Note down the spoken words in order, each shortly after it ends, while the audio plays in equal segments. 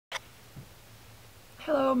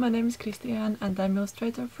Hello, my name is Christian and I'm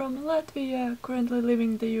illustrator from Latvia, currently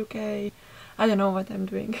living in the UK. I don't know what I'm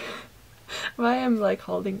doing. Why I'm like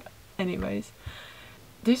holding anyways.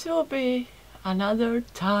 This will be another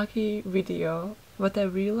talky video. What I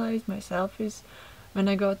realized myself is when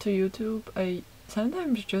I go to YouTube,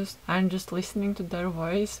 I'm just listening to their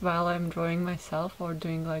voice while I'm drawing myself or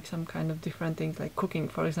doing like some kind of different things like cooking,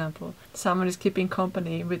 for example. Someone is keeping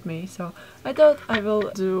company with me, so I thought I will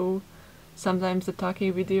do sometimes the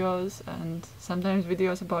talking videos and sometimes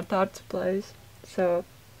videos about art supplies. So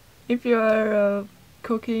if you are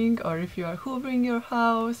cooking or if you are hoovering your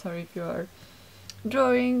house or if you are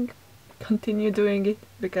drawing, continue doing it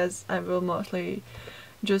because I will mostly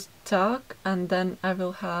just talk and then I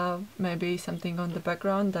will have maybe something on the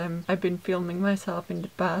background. I've been filming myself in the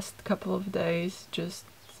past couple of days just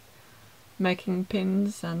making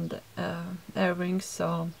pins and earrings,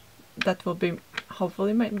 so that will be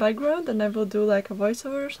hopefully my background and I will do like a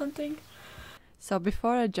voiceover or something. So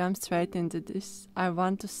before I jump straight into this, I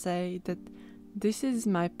want to say that this is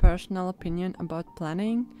my personal opinion about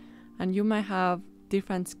planning, and you might have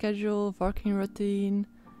different schedule, working routine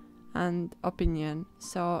and opinion.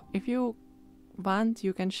 So if you want,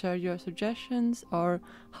 you can share your suggestions or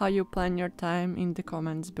how you plan your time in the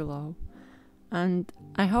comments below. And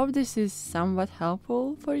I hope this is somewhat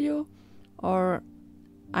helpful for you, or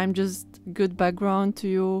I'm just good background to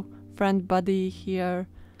you, friend buddy here,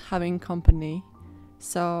 having company.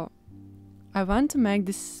 So I want to make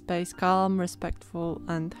this space calm, respectful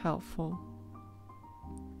and helpful.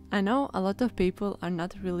 I know a lot of people are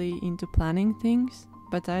not really into planning things,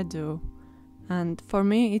 but I do. And for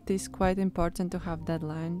me it is quite important to have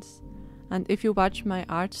deadlines. And if you watch my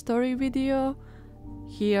art story video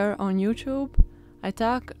here on YouTube, I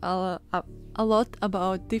talk a lot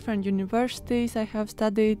about different universities I have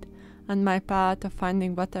studied and my path of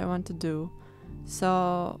finding what I want to do.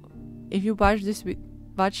 So if you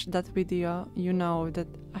watch that video, you know that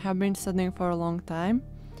I have been studying for a long time.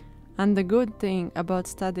 And the good thing about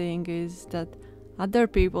studying is that other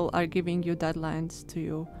people are giving you deadlines to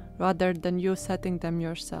you rather than you setting them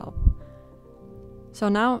yourself. So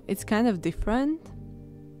now it's kind of different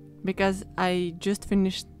because I just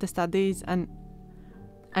finished the studies and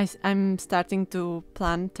I'm starting to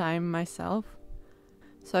plan time myself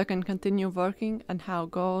so I can continue working and have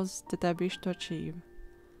goals that I wish to achieve.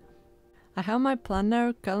 I have my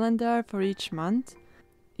planner calendar for each month.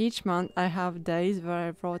 Each month I have days where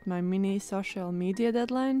I wrote my mini social media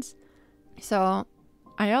deadlines. So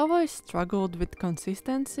I always struggled with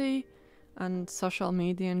consistency and social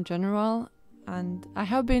media in general, and I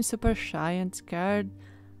have been super shy and scared.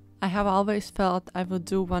 I have always felt I would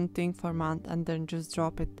do one thing for a month and then just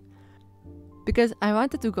drop it. Because I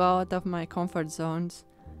wanted to go out of my comfort zones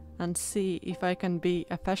and see if I can be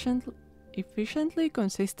efficiently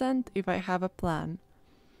consistent if I have a plan.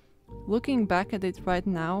 Looking back at it right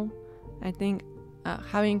now, I think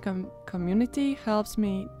having community helps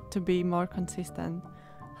me to be more consistent.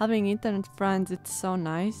 Having internet friends, it's so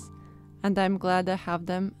nice, and I'm glad I have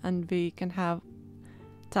them and we can have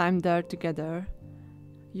time there together.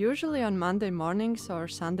 Usually on Monday mornings or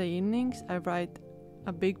Sunday evenings, I write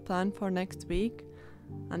a big plan for next week,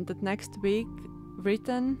 and that next week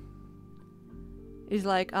written is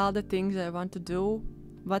like all the things I want to do,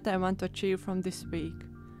 what I want to achieve from this week.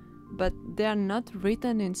 But they are not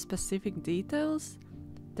written in specific details.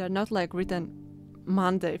 They're not like written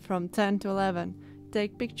Monday from 10 to 11,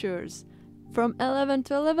 take pictures, from 11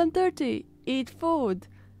 to 11:30, eat food,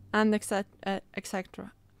 and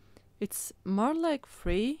etc. It's more like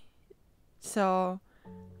free, so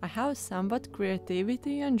I have somewhat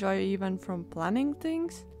creativity and joy even from planning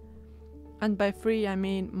things. And by free I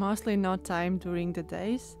mean mostly no time during the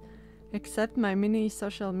days, except my mini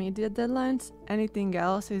social media deadlines. Anything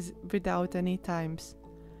else is without any times.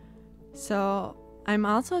 So I'm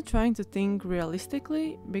also trying to think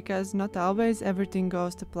realistically, because not always everything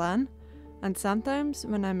goes to plan, and sometimes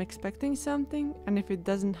when I'm expecting something and if it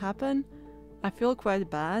doesn't happen, I feel quite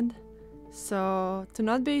bad. So to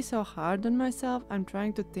not be so hard on myself, I'm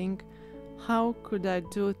trying to think how could I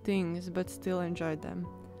do things but still enjoy them.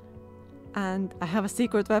 And I have a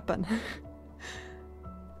secret weapon.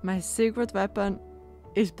 My secret weapon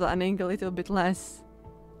is planning a little bit less.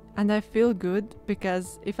 And I feel good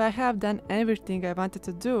because if I have done everything I wanted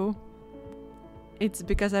to do, it's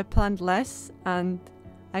because I planned less and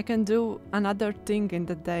I can do another thing in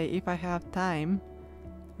the day if I have time,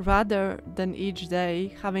 rather than each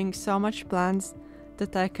day having so much plans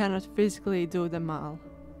that I cannot physically do them all.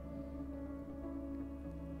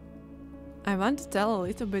 I want to tell a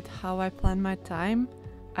little bit how I plan my time.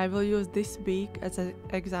 I will use this week as an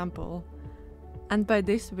example. And by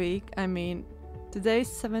this week, I mean today is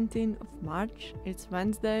 17th of March, it's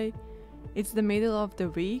Wednesday, it's the middle of the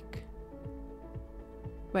week.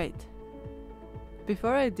 Wait,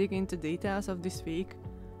 before I dig into details of this week,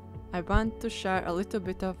 I want to share a little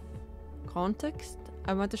bit of context.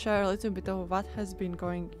 I want to share a little bit of what has been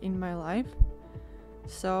going in my life.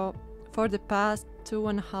 So, for the past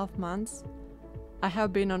 2.5 months, I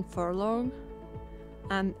have been on furlough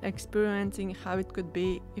and experiencing how it could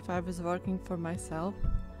be if I was working for myself.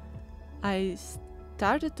 I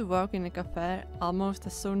started to work in a cafe almost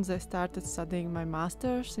as soon as I started studying my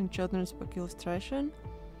master's in children's book illustration,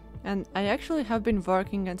 and I actually have been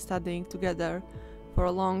working and studying together for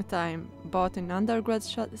a long time, both in undergrad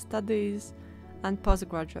studies and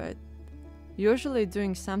postgraduate, usually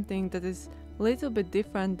doing something that is a little bit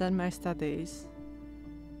different than my studies.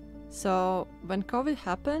 So when COVID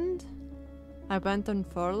happened, I went on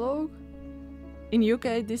furlough. In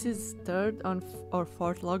UK, this is third or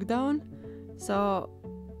fourth lockdown. So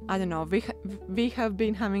I don't know. We have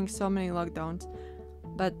been having so many lockdowns,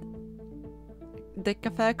 but the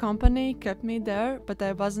cafe company kept me there. But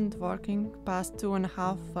I wasn't working past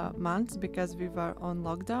 2.5 months because we were on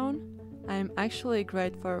lockdown. I'm actually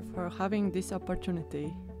grateful for having this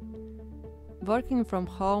opportunity. Working from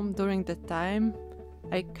home during that time,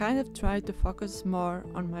 I kind of tried to focus more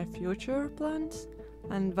on my future plans,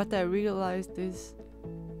 and what I realized is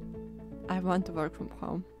I want to work from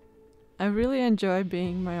home. I really enjoy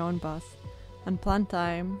being my own boss and plan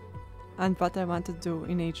time and what I want to do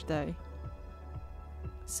in each day.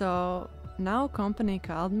 So now company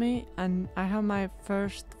called me and I have my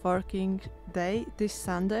first working day this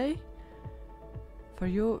Sunday. For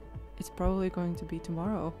you, it's probably going to be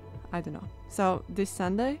tomorrow. I don't know. So this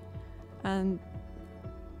Sunday, and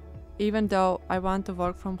even though I want to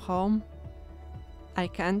work from home, I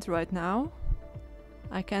can't right now.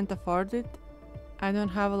 I can't afford it. I don't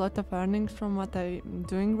have a lot of earnings from what I'm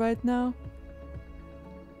doing right now.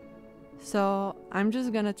 So I'm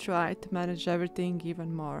just gonna try to manage everything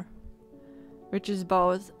even more, which is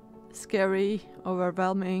both scary,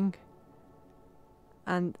 overwhelming,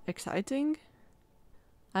 and exciting.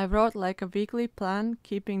 I wrote like a weekly plan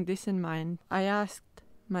keeping this in mind. I asked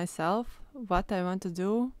myself what I want to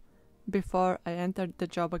do before I entered the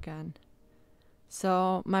job again.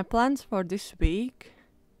 So my plans for this week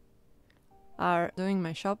are doing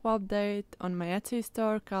my shop update on my Etsy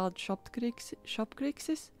store called Shop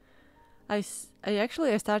KRIKSIS. I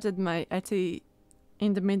started my Etsy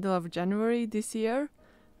in the middle of January this year,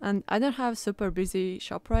 and I don't have super busy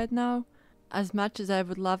shop right now, as much as I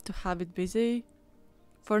would love to have it busy.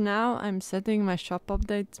 For now, I'm setting my shop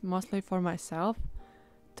updates mostly for myself,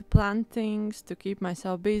 to plan things, to keep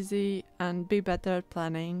myself busy and be better at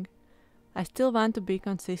planning. I still want to be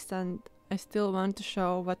consistent. I still want to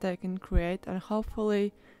show what I can create, and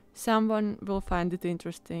hopefully someone will find it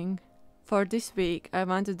interesting. For this week, I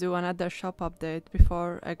want to do another shop update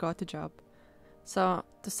before I got the job. So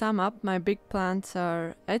to sum up, my big plans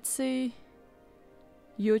are Etsy,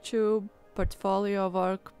 YouTube, portfolio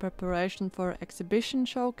work, preparation for exhibition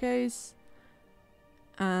showcase,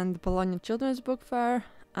 and Bologna Children's Book Fair,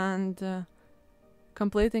 and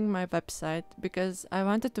completing my website, because I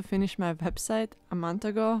wanted to finish my website a month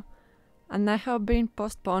ago and I have been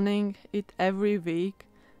postponing it every week,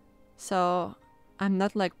 so I'm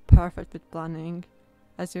not like perfect with planning.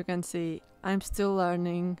 As you can see, I'm still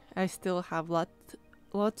learning. I still have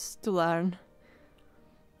lots to learn.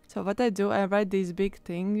 So what I do, I write these big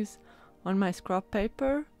things on my scrap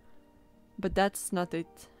paper, but that's not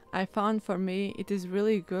it. I found for me it is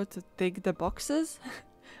really good to tick the boxes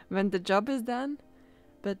when the job is done,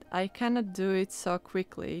 but I cannot do it so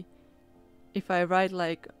quickly if I write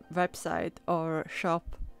like website or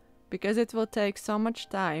shop, because it will take so much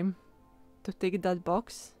time to tick that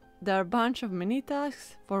box. There are a bunch of mini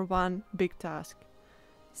tasks for one big task.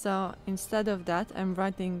 So instead of that, I'm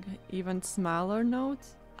writing even smaller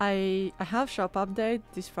notes. I have shop update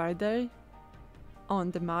this Friday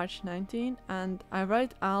on the March 19th, and I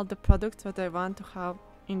write all the products that I want to have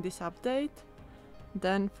in this update.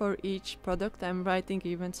 Then for each product I'm writing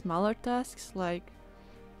even smaller tasks, like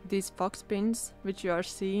these fox pins which you are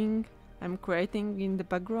seeing I'm creating in the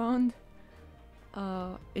background.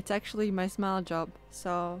 It's actually my small job,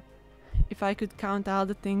 so if I could count all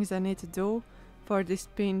the things I need to do for this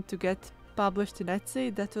pin to get published in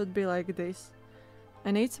Etsy, that would be like this.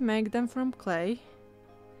 I need to make them from clay,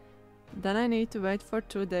 then I need to wait for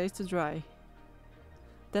 2 days to dry.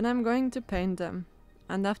 Then I'm going to paint them,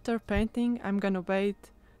 and after painting I'm gonna wait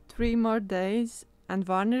 3 more days and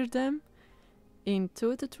varnish them in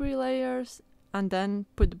 2 to 3 layers and then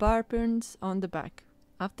put bar prints on the back.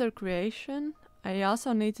 After creation, I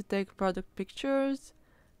also need to take product pictures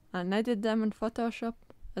and edit them in Photoshop,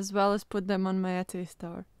 as well as put them on my Etsy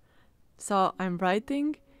store. So I'm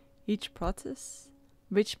writing each process,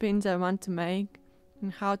 which pins I want to make,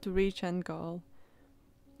 and how to reach end goal.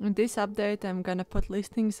 In this update I'm gonna put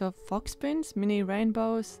listings of fox pins, mini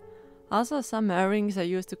rainbows, also some earrings I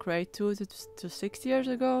used to create 2 to 6 years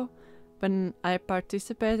ago when I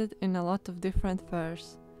participated in a lot of different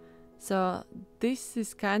fairs. So this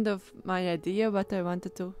is kind of my idea what I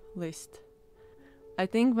wanted to list. I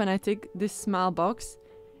think when I tick this small box,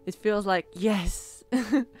 it feels like, yes,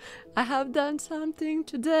 I have done something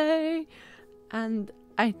today. And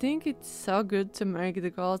I think it's so good to make the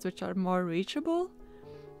goals which are more reachable.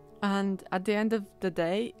 And at the end of the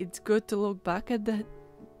day, it's good to look back at the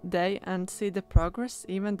day and see the progress,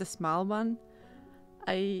 even the small one.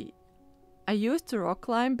 I used to rock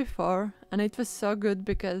climb before, and it was so good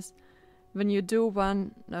because when you do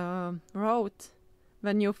one route,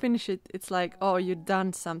 when you finish it, it's like, oh, you've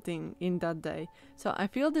done something in that day. So I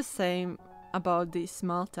feel the same about these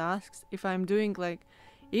small tasks. If I'm doing like,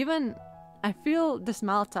 even I feel the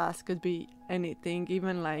small task could be anything,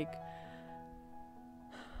 even like,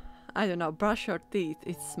 I don't know, brush your teeth,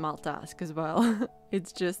 it's a small task as well.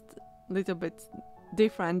 It's just a little bit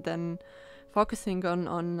different than focusing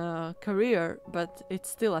on career, but it's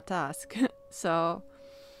still a task. So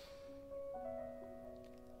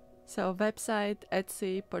website,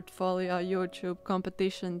 Etsy, portfolio, YouTube,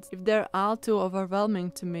 competitions, if they're all too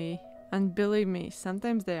overwhelming to me, and believe me,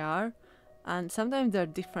 sometimes they are, and sometimes they're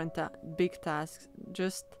different big tasks,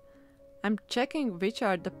 just I'm checking which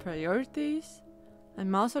are the priorities.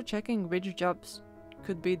 I'm also checking which jobs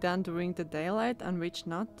could be done during the daylight and which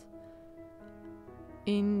not.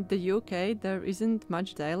 In the UK there isn't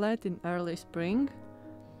much daylight in early spring,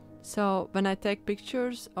 so when I take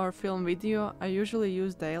pictures or film video I usually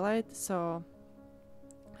use daylight, so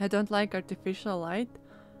I don't like artificial light,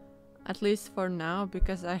 at least for now,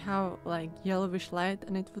 because I have like yellowish light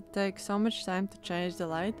and it would take so much time to change the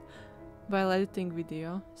light while editing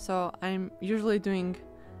video. So I'm usually doing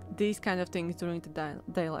these kind of things during the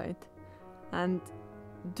daylight. And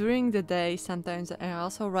during the day sometimes I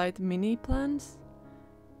also write mini plans,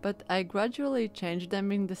 but I gradually change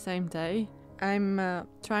them in the same day. I'm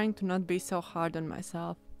trying to not be so hard on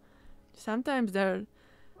myself. Sometimes there are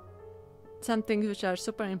some things which are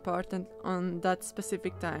super important on that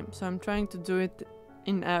specific time, so I'm trying to do it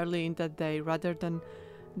early in that day rather than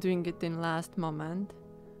doing it in last moment.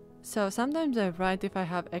 So sometimes I write if I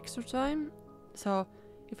have extra time, so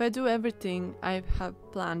if I do everything I have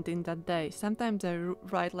planned in that day. Sometimes I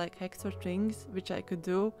write like extra things which I could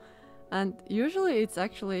do, and usually it's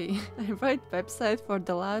actually I write website for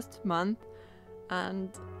the last month, and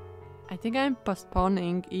I think I'm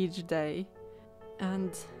postponing each day.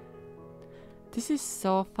 And this is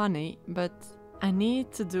so funny, but I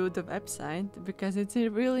need to do the website because it's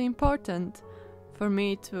really important for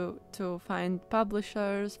me to find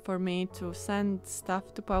publishers, for me to send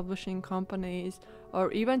stuff to publishing companies,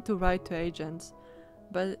 or even to write to agents.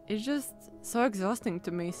 But it's just so exhausting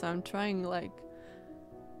to me, so I'm trying like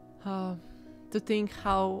to think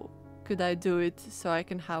how could I do it so I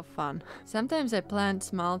can have fun. Sometimes I plan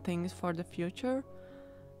small things for the future.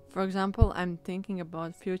 For example, I'm thinking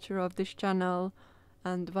about future of this channel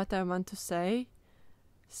and what I want to say.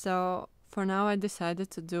 So for now I decided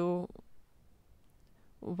to do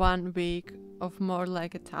 1 week of more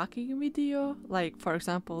like a talking video, like for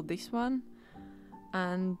example this one,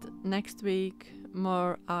 and next week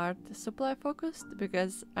more art supply focused,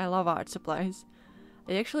 because I love art supplies.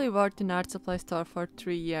 I actually worked in art supply store for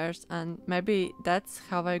 3 years, and maybe that's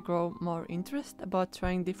how I grow more interest about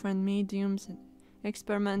trying different mediums and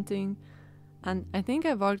experimenting. And I think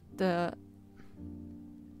I worked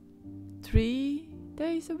 3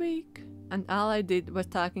 days a week, and all I did was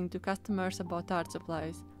talking to customers about art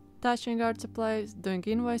supplies, touching art supplies, doing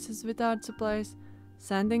invoices with art supplies,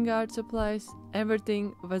 sending art supplies.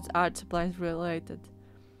 Everything was art supplies related,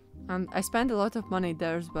 and I spent a lot of money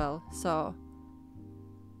there as well. So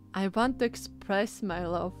I want to express my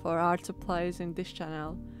love for art supplies in this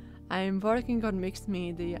channel. I am working on mixed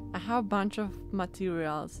media. I have a bunch of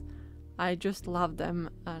materials. I just love them,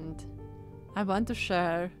 and I want to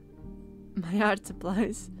share my art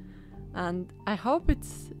supplies, and I hope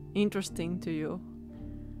it's interesting to you.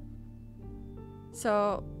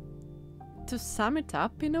 So to sum it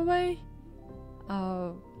up in a way,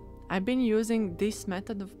 I've been using this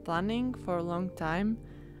method of planning for a long time,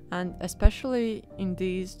 and especially in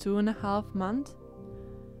these 2.5 months.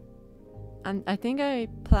 And I think I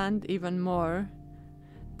planned even more.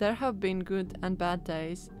 There have been good and bad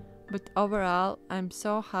days, But overall, I'm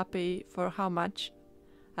so happy for how much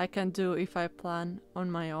I can do if I plan on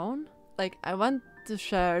my own. Like, I want to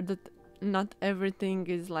share that not everything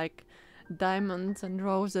is like diamonds and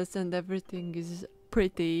roses and everything is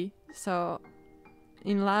pretty. So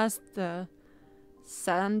in last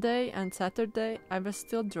Sunday and Saturday I was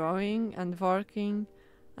still drawing and working,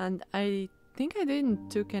 and I think I didn't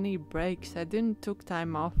took any breaks. I didn't took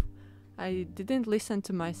time off. I didn't listen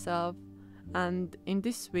to myself. And in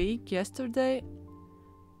this week, yesterday,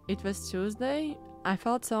 it was Tuesday, I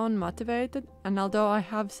felt so unmotivated, and although I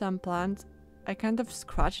have some plans, I kind of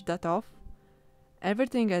scratched that off.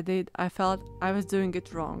 Everything I did, I felt I was doing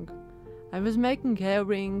it wrong. I was making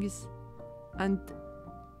earrings, and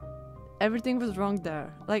everything was wrong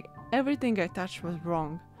there. Like, everything I touched was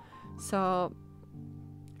wrong. So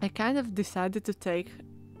I kind of decided to take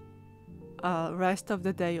rest of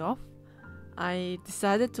the day off. I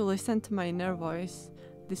decided to listen to my inner voice,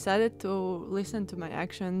 decided to listen to my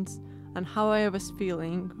actions and how I was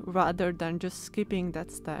feeling rather than just skipping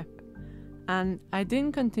that step. And I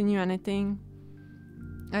didn't continue anything.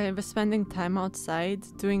 I was spending time outside,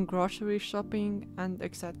 doing grocery shopping and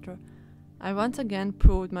etc. I once again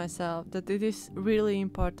proved myself that it is really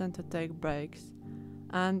important to take breaks.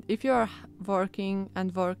 And if you are working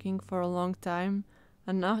for a long time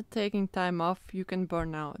and not taking time off, you can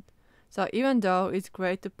burn out. So even though it's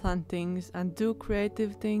great to plan things and do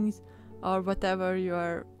creative things or whatever you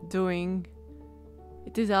are doing,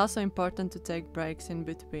 it is also important to take breaks in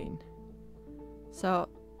between. So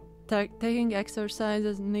taking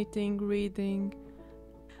exercises, knitting, reading.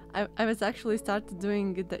 I was actually started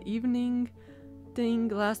doing the evening thing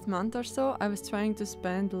last month or so. I was trying to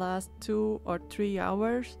spend last 2 or 3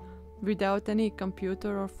 hours without any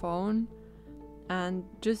computer or phone and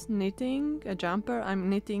just knitting a jumper. I'm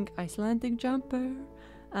knitting Icelandic jumper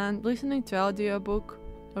and listening to audiobook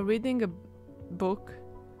or reading a book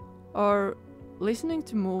or listening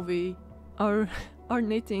to movie or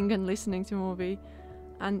knitting and listening to movie.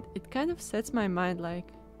 And it kind of sets my mind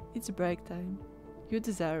like, it's break time. You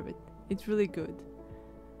deserve it. It's really good.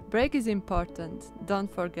 Break is important.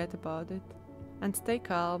 Don't forget about it. And stay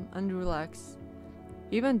calm and relax.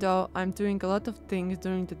 Even though I'm doing a lot of things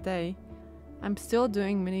during the day, I'm still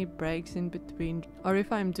doing many breaks in between, or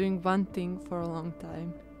if I'm doing one thing for a long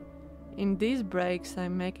time. In these breaks,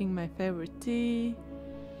 I'm making my favorite tea,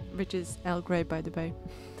 which is Earl Grey by the way,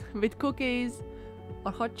 with cookies,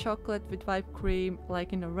 or hot chocolate with whipped cream,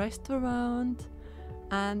 like in a restaurant.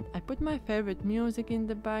 And I put my favorite music in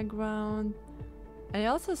the background. I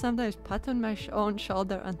also sometimes pat on my own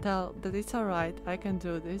shoulder and tell that it's alright, I can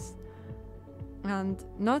do this. And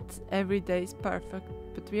not every day is perfect,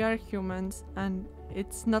 but we are humans, and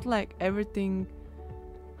it's not like everything.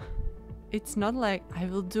 It's not like I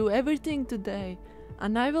will do everything today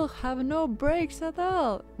and I will have no breaks at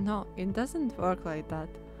all. No, it doesn't work like that.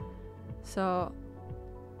 So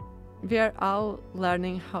we are all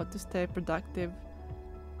learning how to stay productive,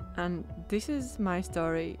 and this is my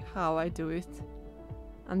story, how I do it.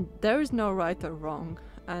 And there is no right or wrong,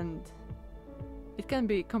 and it can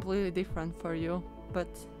be completely different for you, but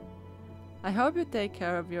I hope you take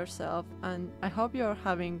care of yourself, and I hope you're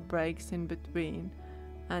having breaks in between.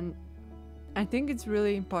 And I think it's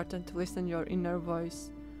really important to listen to your inner voice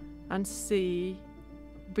and see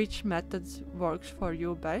which methods works for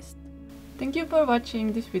you best. Thank you for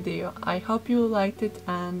watching this video. I hope you liked it,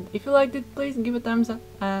 and if you liked it, please give a thumbs up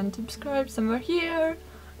and subscribe somewhere here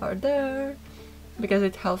or there, because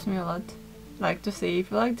it helps me a lot. Like to see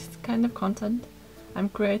if you like this kind of content I'm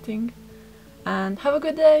creating. And have a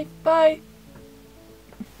good day. Bye!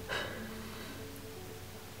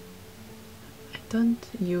 I don't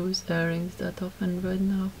use earrings that often right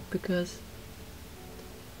now because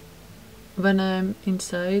when I'm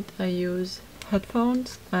inside I use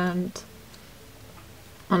headphones, and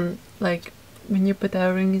like when you put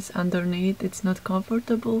earrings underneath it's not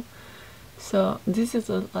comfortable. So this is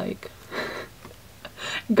like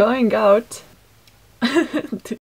going out